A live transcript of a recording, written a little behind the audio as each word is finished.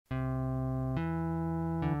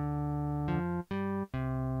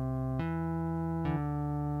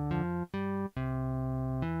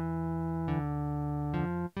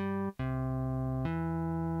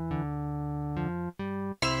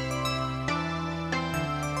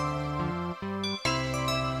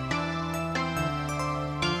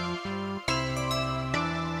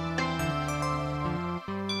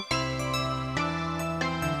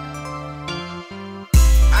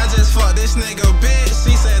this nigga bitch,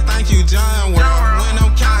 she said thank you John World. When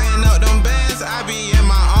I'm counting up them bands, I be in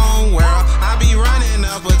my own world. I be running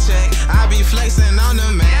up a check, I be flexing, I'm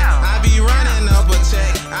the man. I be running up a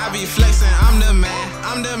check, I be flexing, I'm the man.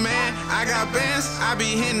 I'm the man, I got bands, I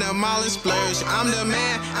be hitting them all and splurge. I'm the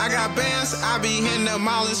man, I got bands, I be hitting them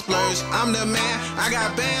all and splurge. I'm the man, I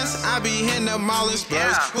got bands, I be hitting them all and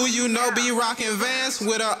splurge. Who you know be rocking Vans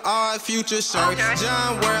with a odd future shirt.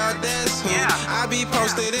 John World, that's who. I be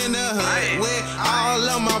posted in the hood with all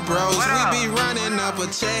of my bros. We be running up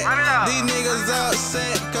a check. These niggas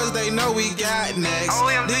upset cause they know we got next.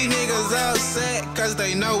 These niggas upset cause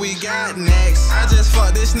they know we got next. I just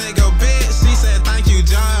fucked this nigga bitch, she said thank you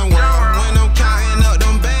John World. When I'm counting up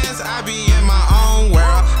them bands, I be in my own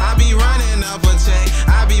world. I be running up a check,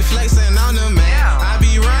 I be flexing, I'm the man. I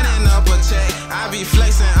be running up a check, I be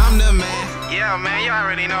flexing, I'm the man. Yeah, man, you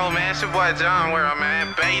already know, man. It's your boy John World,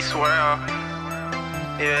 man. Bass World.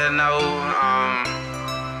 You know,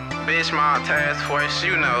 Bitch Mob Task Force,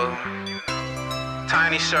 you know.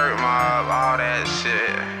 Tiny Shirt Mob, all that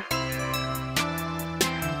shit.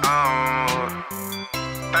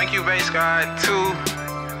 Thank you, Bass God 2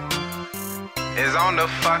 is on the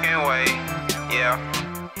fucking way. Yeah.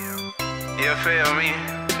 You feel me?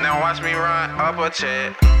 Now watch me run up a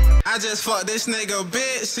check. I just fucked this nigga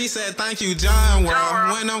bitch, she said thank you John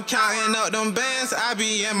World. When I'm counting up them bands, I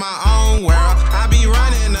be in my own world. I be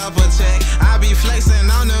running up a check, I be flexing,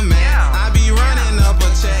 I'm the man. I be running up a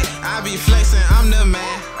check, I be flexing, I'm the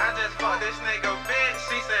man. I just fucked this nigga bitch,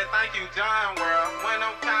 she said thank you John World. When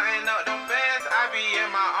I'm counting up them bands, I be in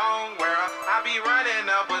my own world. I be running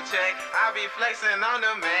up a check, I be flexing, I'm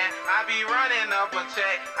the man. I be running up a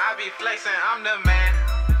check, I be flexing, I'm the man.